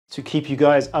To keep you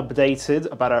guys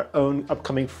updated about our own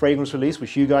upcoming fragrance release,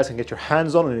 which you guys can get your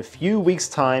hands on in a few weeks'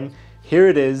 time, here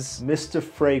it is, Mr.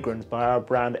 Fragrance by our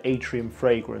brand Atrium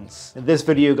Fragrance. In this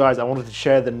video, guys, I wanted to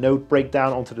share the note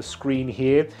breakdown onto the screen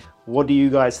here. What do you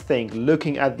guys think?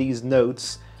 Looking at these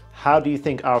notes, how do you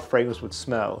think our fragrance would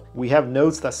smell? We have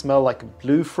notes that smell like a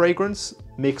blue fragrance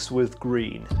mixed with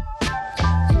green.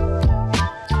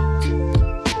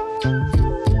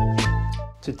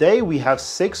 Today we have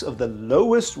 6 of the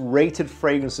lowest rated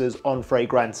fragrances on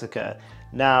Fragrantica.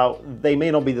 Now, they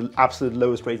may not be the absolute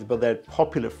lowest rated, but they're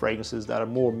popular fragrances that are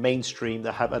more mainstream,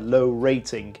 that have a low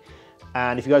rating.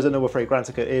 And if you guys don't know what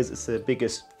Fragrantica is, it's the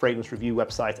biggest fragrance review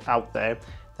website out there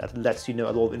that lets you know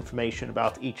a lot of information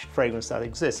about each fragrance that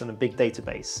exists in a big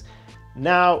database.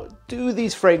 Now, do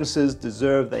these fragrances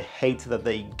deserve the hate that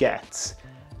they get?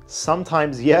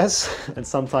 Sometimes yes, and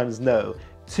sometimes no.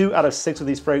 2 out of 6 of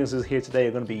these fragrances here today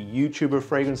are going to be YouTuber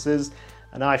fragrances,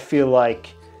 and I feel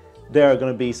like there are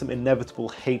going to be some inevitable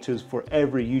haters for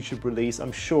every YouTube release.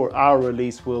 I'm sure our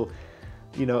release will,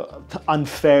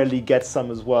 unfairly get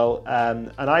some as well,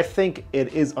 and I think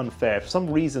it is unfair. For some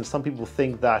reason, some people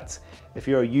think that if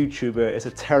you're a YouTuber, it's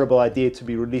a terrible idea to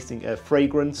be releasing a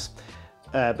fragrance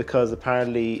because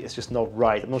apparently it's just not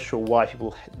right. I'm not sure why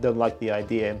people don't like the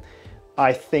idea.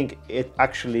 I think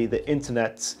the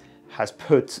internet has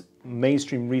put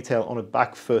mainstream retail on a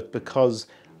back foot because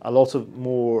a lot of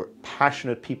more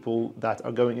passionate people that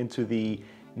are going into the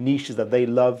niches that they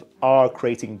love are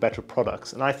creating better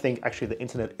products. And I think actually the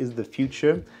internet is the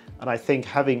future. And I think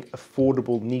having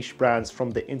affordable niche brands from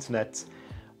the internet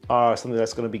are something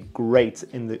that's going to be great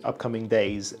in the upcoming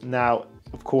days. Now,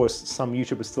 of course, some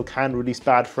YouTubers still can release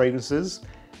bad fragrances.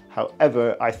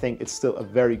 However, I think it's still a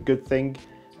very good thing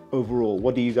overall.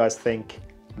 What do you guys think?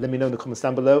 Let me know in the comments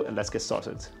down below and let's get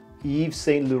started. Yves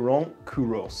Saint Laurent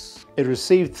Kouros. It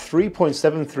received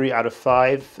 3.73 out of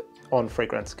 5 on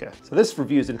Fragrantica. So this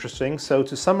review is interesting. So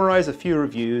to summarize a few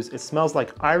reviews, it smells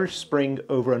like Irish Spring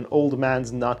over an old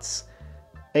man's nuts,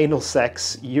 anal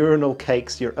sex, urinal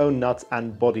cakes, your own nuts,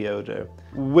 and body odor,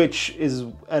 which is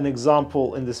an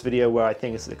example in this video where I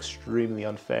think it's extremely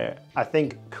unfair. I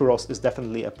think Kouros is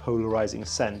definitely a polarizing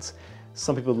scent.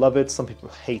 Some people love it, some people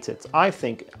hate it. I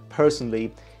think,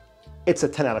 personally, it's a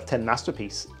 10 out of 10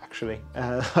 masterpiece, actually.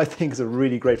 I think it's a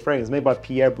really great fragrance, made by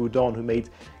Pierre Boudon, who made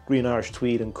Green Irish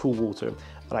Tweed and Cool Water.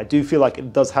 And I do feel like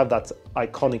it does have that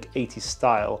iconic 80s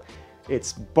style.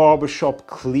 It's barbershop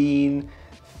clean,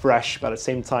 fresh, but at the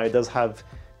same time, it does have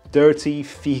dirty,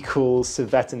 fecal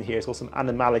civet in here. It's got some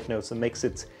animalic notes that makes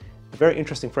it a very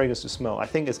interesting fragrance to smell. I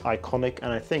think it's iconic,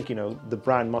 and I think, the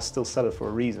brand must still sell it for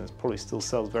a reason. It probably still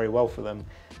sells very well for them.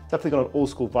 Definitely got an old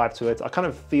school vibe to it. I kind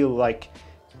of feel like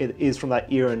it is from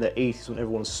that era in the 80s when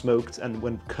everyone smoked and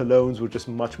when colognes were just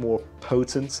much more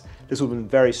potent. This would have been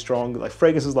very strong. Like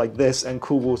fragrances like this and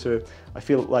Cool Water, I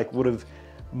feel like would have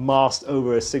masked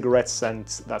over a cigarette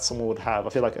scent that someone would have. I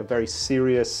feel like a very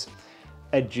serious,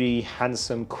 edgy,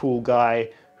 handsome, cool guy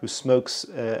who smokes,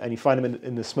 and you find him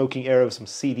in the smoking era of some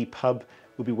seedy pub,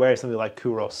 would be wearing something like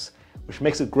Kouros, which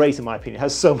makes it great in my opinion. It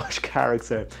has so much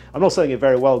character. I'm not selling it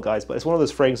very well, guys, but it's one of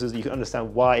those fragrances that you can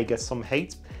understand why it gets some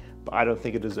hate, but I don't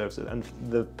think it deserves it, and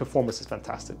the performance is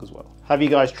fantastic as well. Have you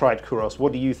guys tried Kouros?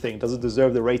 What do you think? Does it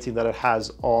deserve the rating that it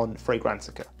has on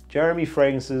Fragrantica? Jeremy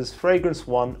Fragrances, Fragrance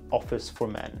 1, Office for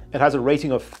Men. It has a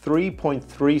rating of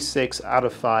 3.36 out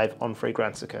of 5 on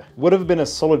Fragrantica. Would have been a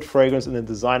solid fragrance in the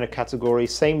designer category,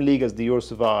 same league as Dior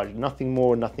Sauvage, nothing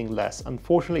more, nothing less.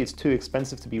 Unfortunately, it's too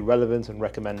expensive to be relevant and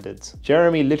recommended.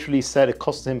 Jeremy literally said it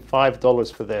cost him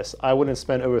 $5 for this. I wouldn't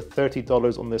spend over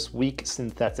 $30 on this weak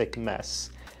synthetic mess.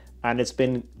 And it's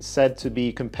been said to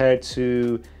be compared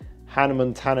to Hannah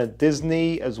Montana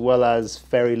Disney as well as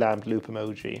Fairyland Loop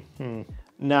emoji.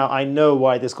 Now, I know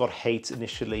why this got hate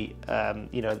initially.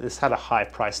 This had a high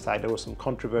price tag. There was some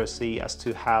controversy as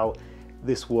to how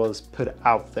this was put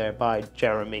out there by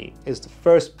Jeremy. It's the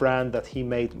first brand that he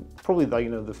made, probably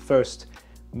the first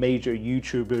major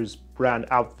YouTuber's brand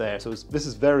out there. So this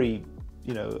is very,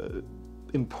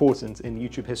 important in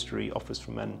YouTube history, Office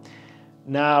for Men.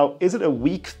 Now, is it a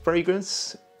weak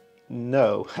fragrance?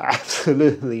 No,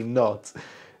 absolutely not.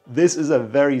 This is a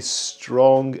very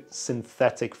strong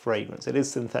synthetic fragrance. It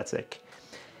is synthetic.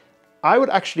 I would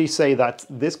actually say that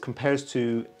this compares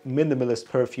to minimalist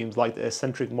perfumes like the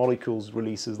Eccentric Molecules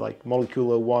releases like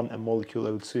Molecule 01 and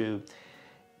Molecule 02.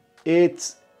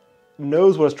 It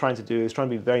knows what it's trying to do. It's trying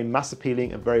to be very mass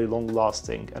appealing and very long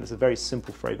lasting, and it's a very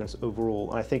simple fragrance overall,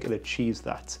 and I think it achieves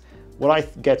that. What I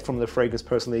get from the fragrance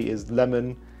personally is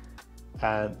lemon,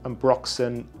 and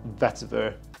ambroxan,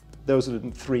 vetiver. Those are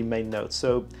the 3 main notes.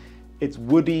 So It's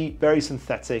woody, very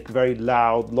synthetic, very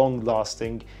loud, long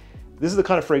lasting. This is the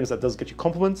kind of fragrance that does get you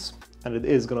compliments, and it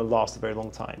is going to last a very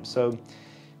long time. So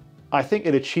I think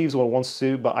it achieves what it wants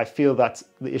to, but I feel that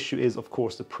the issue is, of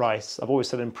course, the price. I've always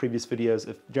said in previous videos,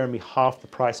 if Jeremy halved the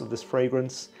price of this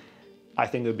fragrance, I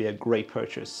think it would be a great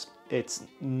purchase. It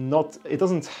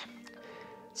doesn't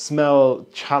smell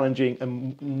challenging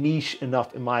and niche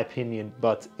enough in my opinion,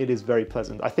 but it is very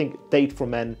pleasant. I think Date for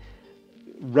Men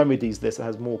remedies this. It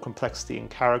has more complexity and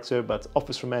character, but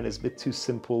Office for Men is a bit too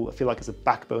simple. I feel like it's a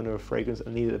backbone of a fragrance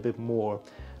and needed a bit more.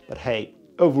 But hey,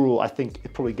 overall, I think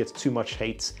it probably gets too much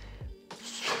hate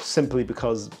simply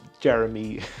because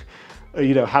Jeremy,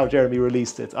 you know, how Jeremy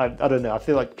released it. I don't know. I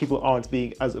feel like people aren't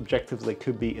being as objective as they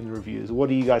could be in the reviews. What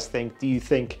do you guys think? Do you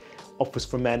think Office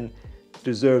for Men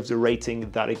deserves a rating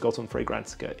that it got on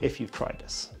Fragrantica if you've tried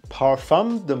this?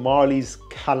 Parfums de Marly's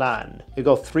Kalan. It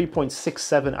got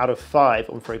 3.67 out of 5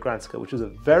 on Fragrantica, which is a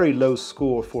very low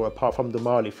score for a Parfums de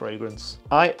Marly fragrance.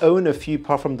 I own a few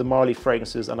Parfums de Marly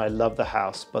fragrances and I love the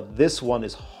house, but this one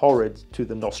is horrid to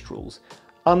the nostrils.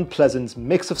 Unpleasant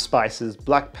mix of spices,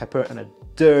 black pepper, and a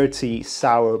dirty,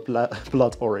 sour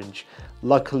blood orange.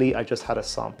 Luckily, I just had a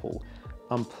sample.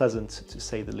 Unpleasant to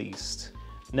say the least.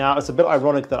 Now, it's a bit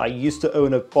ironic that I used to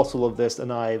own a bottle of this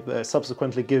and I've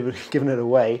subsequently given it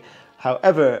away.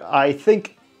 However, I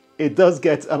think it does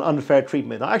get an unfair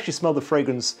treatment. I actually smelled the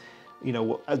fragrance, you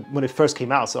know, when it first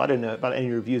came out, so I don't know about any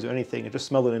reviews or anything. I just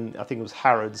smelled it in, I think it was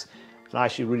Harrods, and I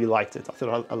actually really liked it. I thought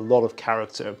it had a lot of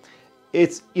character.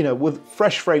 It's, you know, with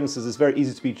fresh fragrances, it's very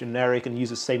easy to be generic and use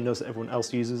the same notes that everyone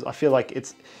else uses. I feel like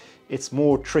it's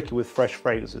more tricky with fresh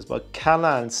fragrances, but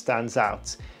Kalan stands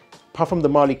out. Parfums de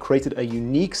Marly created a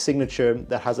unique signature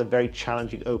that has a very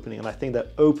challenging opening, and I think that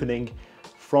opening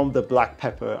from the black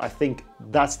pepper, I think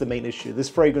that's the main issue. This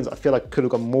fragrance, I feel like could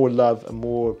have got more love and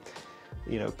more,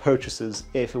 you know, purchases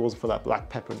if it wasn't for that black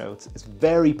pepper note. It's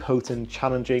very potent,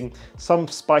 challenging. Some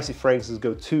spicy fragrances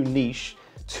go too niche,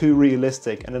 too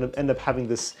realistic, and then end up having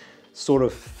this sort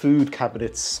of food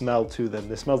cabinet smell to them.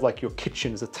 It smells like your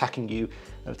kitchen is attacking you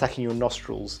and attacking your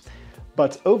nostrils.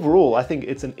 But overall, I think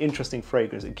it's an interesting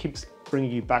fragrance. It keeps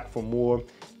bringing you back for more.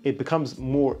 It becomes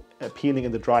more appealing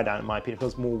in the dry down, in my opinion. It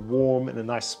feels more warm in a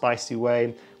nice spicy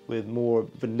way with more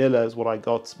vanilla is what I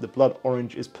got. The blood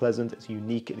orange is pleasant, it's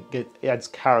unique, it adds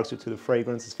character to the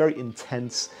fragrance. It's very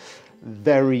intense,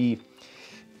 very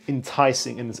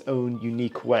enticing in its own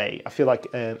unique way. I feel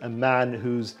like a man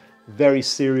who's very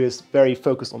serious, very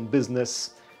focused on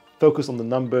business, focused on the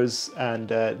numbers, and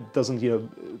doesn't, you know,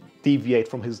 deviate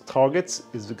from his targets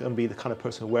is going to be the kind of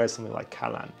person who wears something like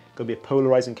Kalan. Going to be a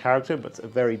polarizing character, but a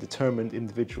very determined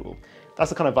individual. That's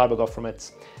the kind of vibe I got from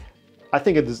it. I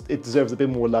think it deserves a bit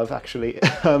more love, actually,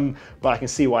 but I can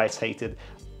see why it's hated.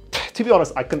 To be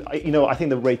honest, I think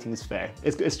the rating is fair.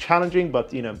 It's challenging,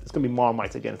 but you know, it's going to be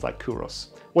Marmite again. It's like Kouros.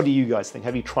 What do you guys think?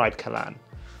 Have you tried Kalan?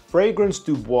 Fragrance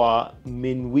du Bois,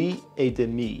 Minuit et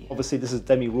Demi. Obviously, this is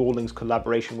Demi Rawlings'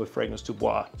 collaboration with Fragrance du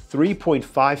Bois.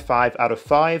 3.55 out of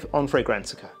 5 on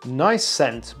Fragrantica. Nice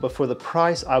scent, but for the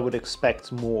price, I would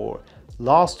expect more.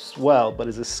 Lasts well, but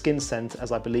is a skin scent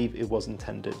as I believe it was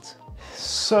intended.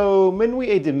 So, Minuit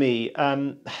et Demi,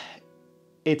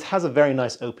 it has a very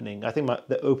nice opening. I think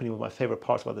the opening was my favorite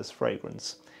part about this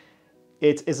fragrance.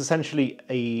 It is essentially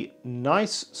a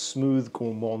nice, smooth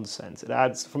gourmand scent. It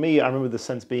adds, for me, I remember the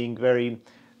scent being very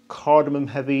cardamom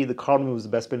heavy. The cardamom was the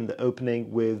best bit in the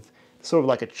opening with sort of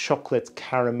like a chocolate,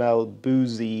 caramel,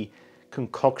 boozy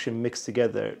concoction mixed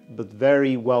together, but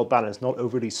very well balanced, not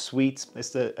overly sweet.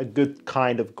 It's a good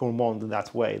kind of gourmand in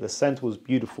that way. The scent was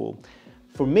beautiful.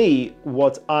 For me,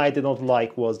 what I did not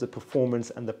like was the performance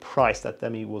and the price that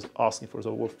Demi was asking for,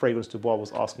 so what Fragrance du Bois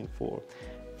was asking for.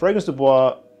 Fragrance du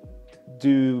Bois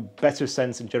do better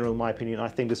scents in general, in my opinion. I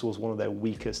think this was one of their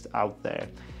weakest out there.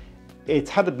 It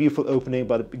had a beautiful opening,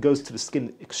 but it goes to the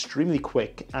skin extremely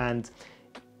quick, and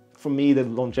for me, the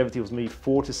longevity was maybe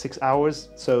 4 to 6 hours.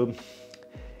 So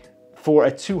for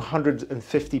a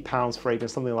 £250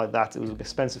 fragrance, something like that, it was an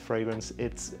expensive fragrance.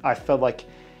 I felt like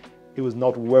it was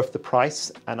not worth the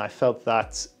price, and I felt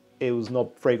that it was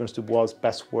not Fragrance du Bois'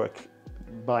 best work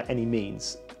by any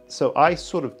means. So I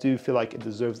sort of do feel like it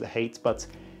deserves the hate, but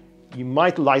you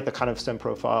might like the kind of scent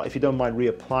profile. If you don't mind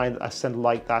reapplying a scent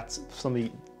like that,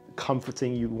 something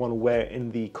comforting you want to wear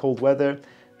in the cold weather,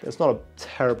 it's not a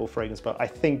terrible fragrance, but I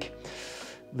think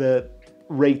the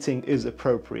rating is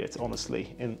appropriate,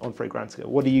 honestly, on Fragrantica.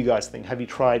 What do you guys think? Have you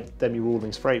tried Demi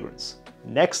Rawlings' fragrance?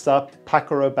 Next up,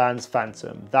 Paco Rabanne's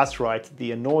Phantom. That's right,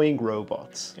 the annoying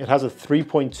robot. It has a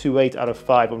 3.28 out of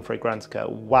 5 on Fragrantica.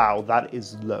 Wow, that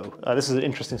is low. This is an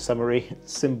interesting summary.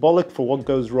 Symbolic for what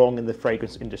goes wrong in the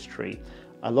fragrance industry.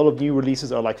 A lot of new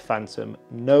releases are like Phantom,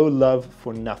 no love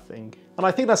for nothing. And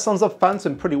I think that sums up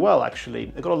Phantom pretty well,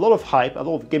 actually. It got a lot of hype, a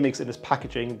lot of gimmicks in its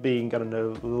packaging, being, I don't know,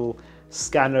 a little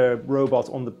scanner robot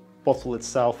on the bottle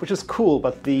itself, which is cool,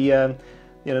 but the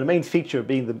main feature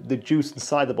being the juice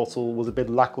inside the bottle was a bit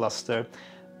lackluster.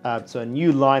 So a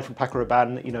new line from Paco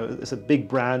Rabanne, it's a big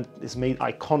brand. It's made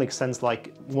iconic scents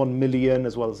like 1 Million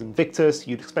as well as Invictus.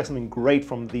 You'd expect something great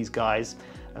from these guys.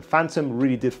 And Phantom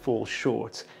really did fall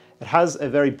short. It has a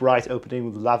very bright opening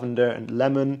with lavender and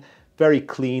lemon, very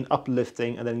clean,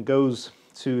 uplifting, and then goes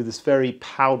to this very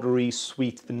powdery,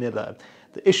 sweet vanilla.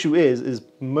 The issue is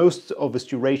most of its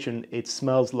duration, it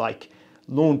smells like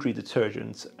laundry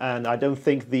detergent, and I don't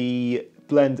think the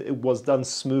blend was done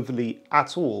smoothly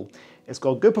at all. It's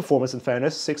got good performance, in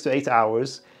fairness, 6 to 8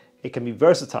 hours. It can be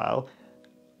versatile.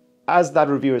 As that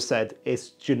reviewer said, it's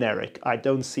generic. I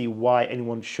don't see why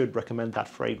anyone should recommend that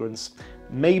fragrance.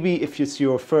 Maybe if it's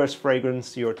your first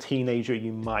fragrance, you're a teenager,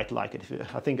 you might like it.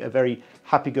 I think a very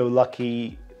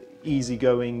happy-go-lucky,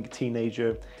 easygoing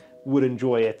teenager would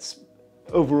enjoy it.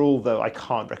 Overall, though, I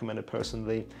can't recommend it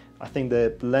personally. I think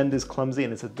the blend is clumsy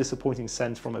and it's a disappointing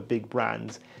scent from a big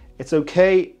brand. It's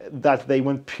okay that they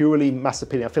went purely mass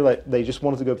appealing. I feel like they just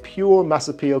wanted to go pure mass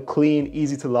appeal, clean,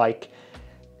 easy to like.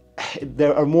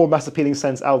 There are more mass appealing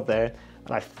scents out there,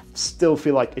 and I still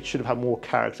feel like it should have had more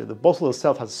character. The bottle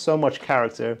itself has so much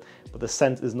character, but the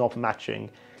scent is not matching.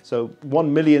 So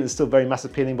 1 Million is still very mass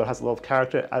appealing, but has a lot of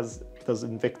character, as does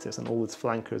Invictus and all its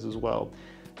flankers as well.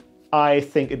 I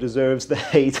think it deserves the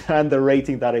hate and the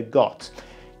rating that it got.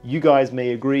 You guys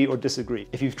may agree or disagree.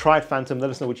 If you've tried Phantom,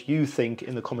 let us know what you think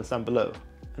in the comments down below.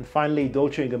 And finally,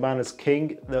 Dolce Gabbana's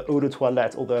king, the Eau de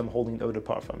Toilette, although I'm holding Eau de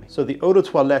Parfum. So the Eau de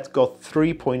Toilette got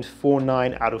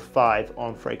 3.49 out of 5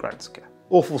 on Fragrantica.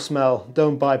 Awful smell,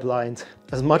 don't buy blind.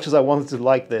 As much as I wanted to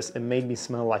like this, it made me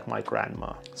smell like my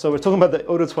grandma. So we're talking about the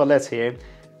Eau de Toilette here.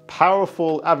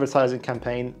 Powerful advertising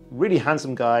campaign, really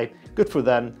handsome guy, good for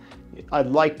them. I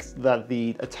like that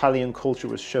the Italian culture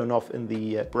was shown off in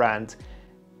the brand.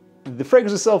 The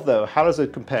fragrance itself though, how does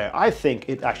it compare? I think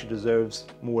it actually deserves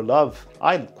more love.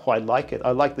 I quite like it.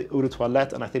 I like the Eau de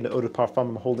Toilette, and I think the Eau de Parfum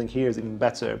I'm holding here is even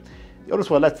better. The Eau de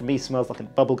Toilette for me smells like a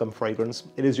bubblegum fragrance.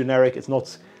 It is generic, it's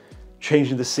not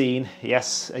changing the scene.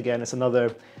 Yes, again, it's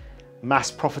another mass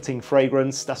profiting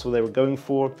fragrance. That's what they were going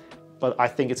for. But I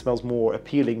think it smells more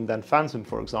appealing than Phantom,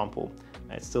 for example.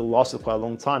 It still lasted quite a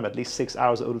long time, at least 6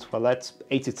 hours Eau de Toilette,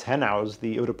 8 to 10 hours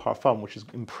the Eau de Parfum, which is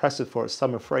impressive for a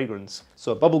summer fragrance.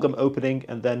 So a bubblegum opening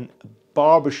and then a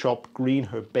barbershop green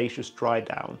herbaceous dry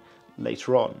down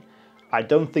later on. I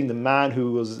don't think the man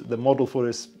who was the model for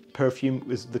this perfume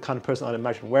is the kind of person I'd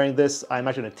imagine wearing this. I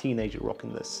imagine a teenager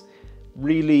rocking this.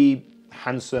 Really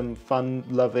handsome,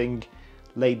 fun-loving,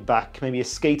 laid back, maybe a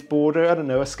skateboarder, I don't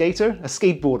know, a skater? A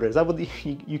skateboarder, is that what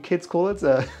you kids call it?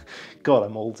 God,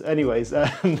 I'm old. Anyways,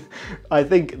 I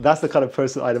think that's the kind of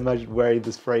person I'd imagine wearing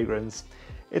this fragrance.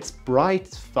 It's bright,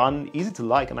 fun, easy to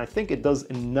like, and I think it does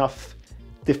enough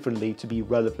differently to be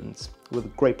relevant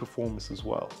with great performance as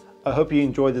well. I hope you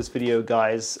enjoyed this video,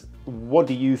 guys. What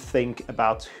do you think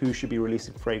about who should be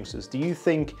releasing fragrances? Do you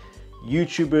think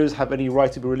YouTubers have any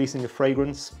right to be releasing a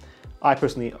fragrance? I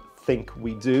personally think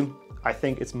we do. I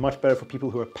think it's much better for people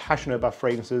who are passionate about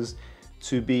fragrances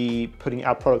to be putting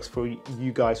out products for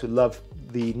you guys who love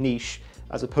the niche,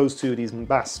 as opposed to these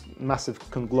massive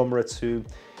conglomerates who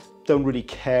don't really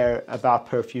care about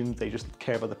perfume. They just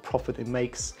care about the profit it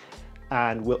makes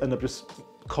and will end up just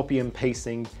copy and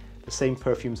pasting the same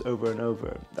perfumes over and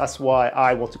over. That's why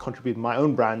I want to contribute my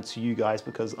own brand to you guys,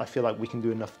 because I feel like we can do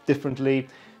enough differently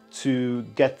to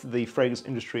get the fragrance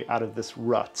industry out of this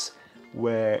rut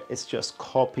where it's just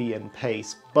copy and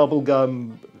paste,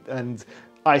 bubblegum and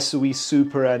Isoi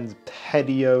Super and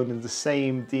Hedione and the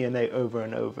same DNA over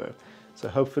and over. So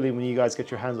hopefully when you guys get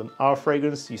your hands on our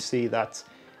fragrance, you see that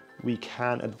we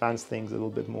can advance things a little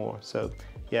bit more. So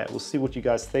yeah, we'll see what you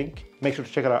guys think. Make sure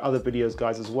to check out our other videos,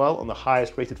 guys, as well, on the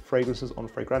highest rated fragrances on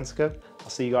Fragrantica. I'll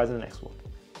see you guys in the next one.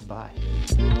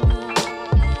 Bye.